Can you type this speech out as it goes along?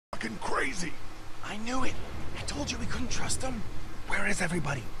Fucking crazy. I knew it. I told you we couldn't trust him. Where is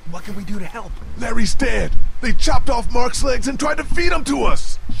everybody? What can we do to help? Larry's dead. They chopped off Mark's legs and tried to feed him to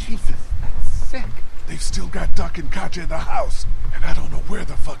us. Jesus, that's sick. They've still got Duck and Katja in the house, and I don't know where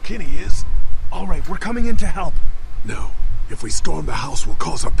the fuck Kenny is. All right, we're coming in to help. No. If we storm the house, we'll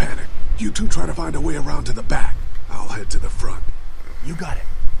cause a panic. You two try to find a way around to the back. I'll head to the front. You got it.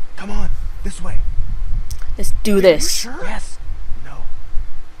 Come on, this way. Let's do this. Are you sure? Yes. No.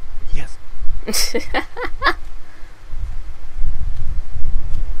 Yes.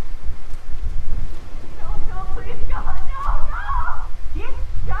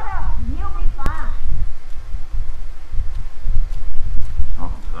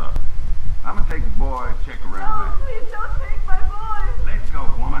 I'm gonna take the boy and check around back. Please don't take my boy. Let's go,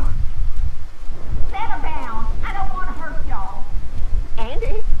 woman. Settle down. I don't want to hurt y'all.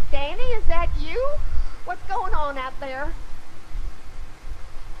 Andy? Danny, is that you? What's going on out there?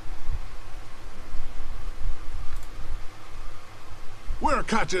 Where are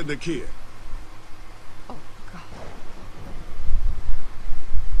Katja and the kid? Oh, God.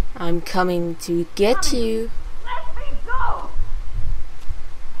 I'm coming to get you. Let me go.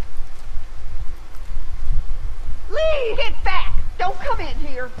 Lee, get back! Don't come in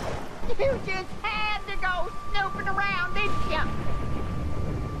here. You just had to go snooping around, didn't you?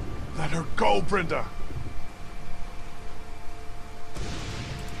 Let her go, Brenda.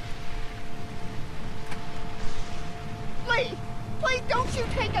 Lee, please don't you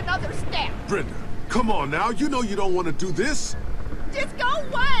take another step. Brenda, come on now. You know you don't want to do this. Just go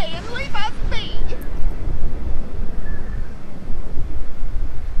away and leave us be.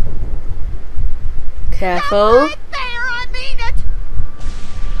 Careful. Stop right there, I mean it.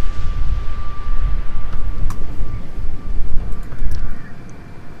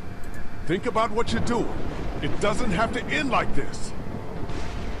 Think about what you're doing. It doesn't have to end like this.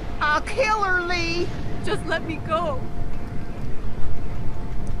 I'll kill her, Lee. Just let me go.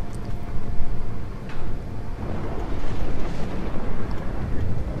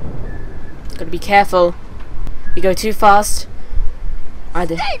 Gotta be careful. You go too fast.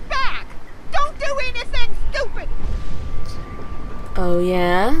 Either. Stay back! Don't do anything stupid! Oh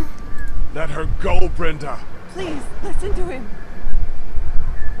yeah. Let her go, Brenda. Please, listen to him.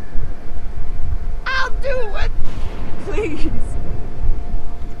 I'll do it! Please.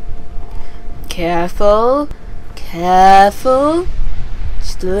 Careful. Careful.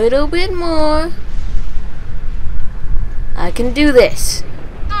 Just a little bit more. I can do this.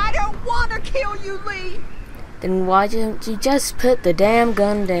 I don't want to kill you, Lee! Then why don't you just put the damn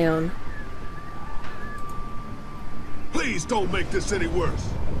gun down? Please don't make this any worse.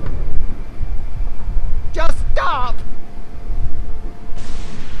 Just stop!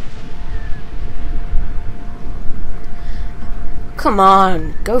 Come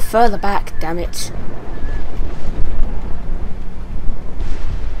on, go further back, damn it.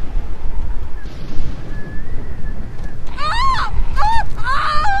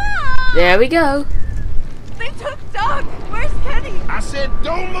 There we go. They took Doug. Where's Kenny? I said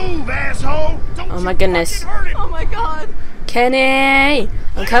don't move, asshole. Don't Oh you my goodness. fucking hurt him. Oh my God. Kenny!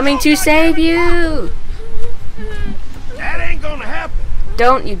 I'm coming to save you! That ain't gonna happen.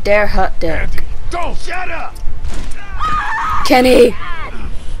 Don't you dare hurt Dirk. Andy, Don't shut up. Kenny!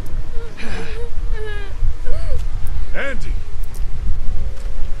 Andy.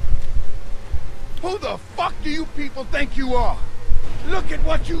 Who the fuck do you people think you are? Look at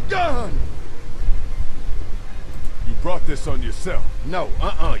what you done. You brought this on yourself. No,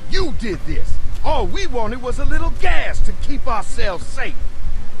 you did this. All we wanted was a little gas to keep ourselves safe.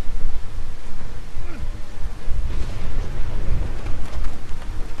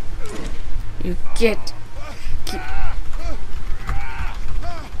 You get...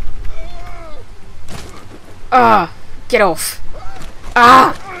 Ah! Get off!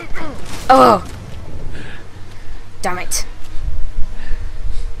 Ah! Oh! Damn it!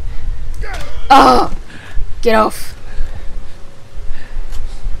 Oh! Get off!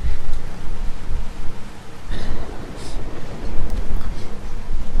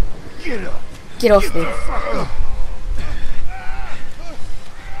 Get up. Get off me!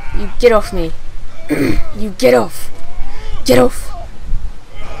 You get off me! You get off! Get off!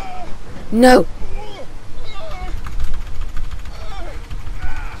 No!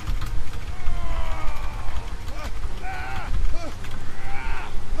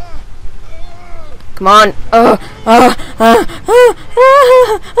 Come on!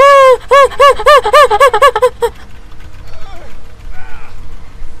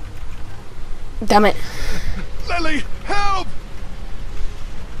 Damn it! Lily, help!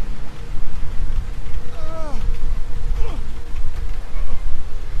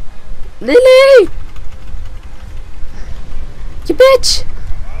 Lily! You bitch!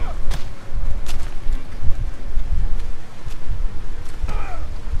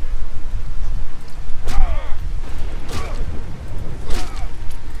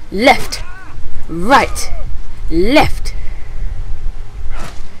 Left, right, left,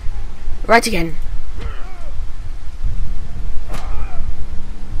 right again.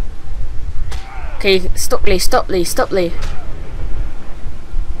 Okay, stop Lee, stop Lee, stop Lee.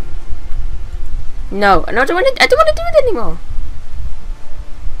 No, I don't want to do it anymore.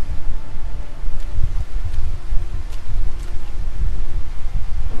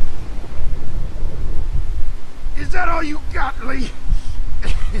 Is that all you got, Lee?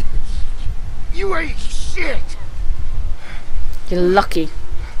 You ain't shit. You're lucky.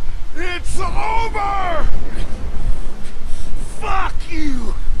 It's over. Fuck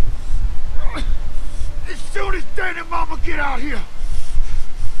you. As soon as Dad and Mama get out here,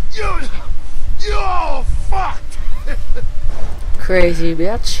 you're all fucked. Crazy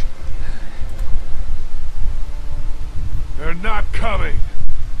bitch. They're not coming.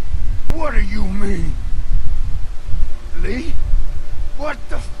 What do you mean? Lee? What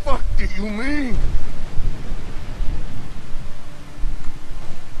the fuck do you mean?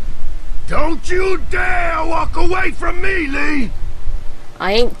 Don't you dare walk away from me, Lee!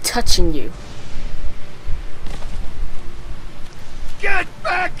 I ain't touching you. Get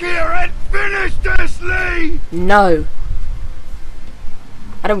back here and finish this, Lee! No.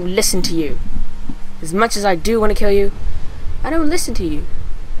 I don't listen to you. As much as I do want to kill you, I don't listen to you.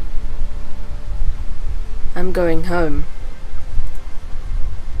 I'm going home.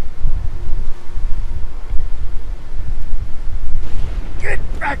 Get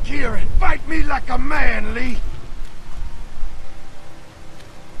back here and fight me like a man, Lee!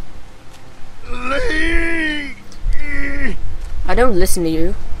 Lee! I don't listen to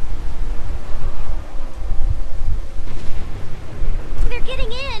you. They're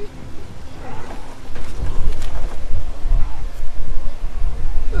getting in.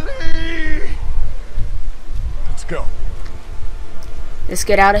 Lee! Let's go. Let's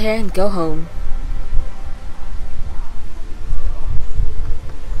get out of here and go home.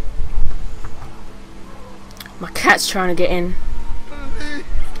 My cat's trying to get in.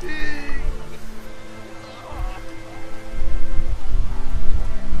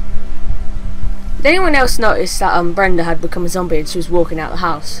 Did anyone else notice that Brenda had become a zombie and she was walking out the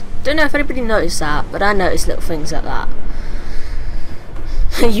house? Don't know if anybody noticed that, but I noticed little things like that.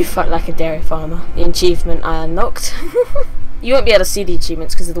 You fight like a dairy farmer. The achievement I unlocked. You won't be able to see the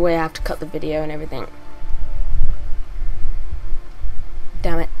achievements because of the way I have to cut the video and everything.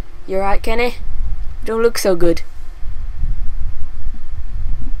 Damn it. You alright, Kenny? You don't look so good.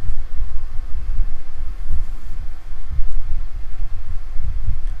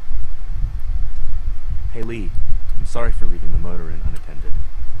 Hey Lee, I'm sorry for leaving the motor in unattended.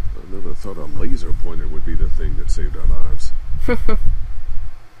 I never thought a laser pointer would be the thing that saved our lives.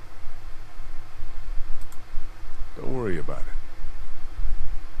 Don't worry about it.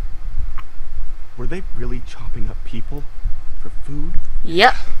 Were they really chopping up people for food?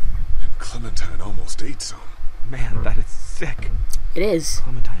 Yep. And Clementine almost ate some. Man, that is sick. It is.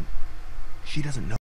 Clementine, she doesn't know.